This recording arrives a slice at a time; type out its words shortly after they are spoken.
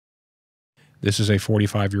This is a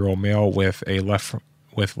 45-year-old male with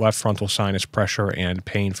left frontal sinus pressure and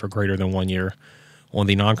pain for greater than 1 year. On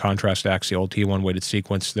the non-contrast axial T1 weighted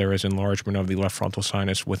sequence, there is enlargement of the left frontal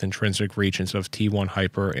sinus with intrinsic regions of T1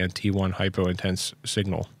 hyper and T1 hypointense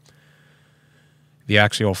signal. The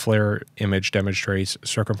axial FLAIR image demonstrates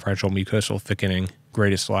circumferential mucosal thickening,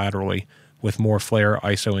 greatest laterally, with more FLAIR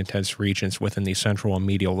isointense regions within the central and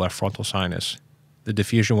medial left frontal sinus. The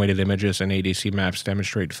diffusion-weighted images and ADC maps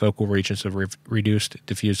demonstrate focal regions of reduced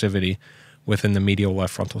diffusivity within the medial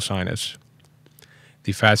left frontal sinus.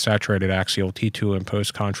 The fat-saturated axial T2 and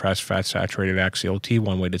post-contrast fat-saturated axial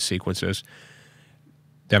T1 weighted sequences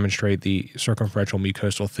demonstrate the circumferential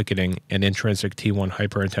mucosal thickening and intrinsic T1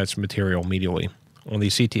 hyperintense material medially. On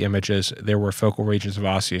the CT images, there were focal regions of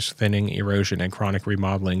osseous thinning, erosion, and chronic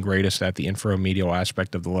remodeling greatest at the infromedial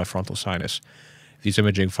aspect of the left frontal sinus. These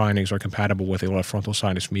imaging findings are compatible with a left frontal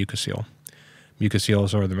sinus mucocele.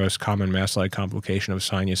 Mucoceles are the most common masslike complication of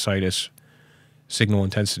sinusitis. Signal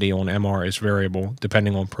intensity on MR is variable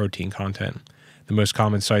depending on protein content. The most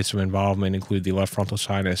common sites of involvement include the left frontal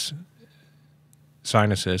sinus,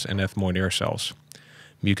 sinuses, and ethmoid air cells.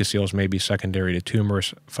 Mucoceles may be secondary to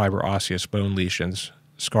tumors, fibroosseous bone lesions,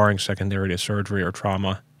 scarring secondary to surgery or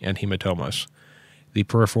trauma, and hematomas. The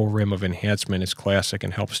peripheral rim of enhancement is classic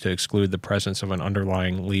and helps to exclude the presence of an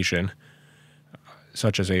underlying lesion,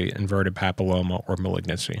 such as an inverted papilloma or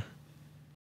malignancy.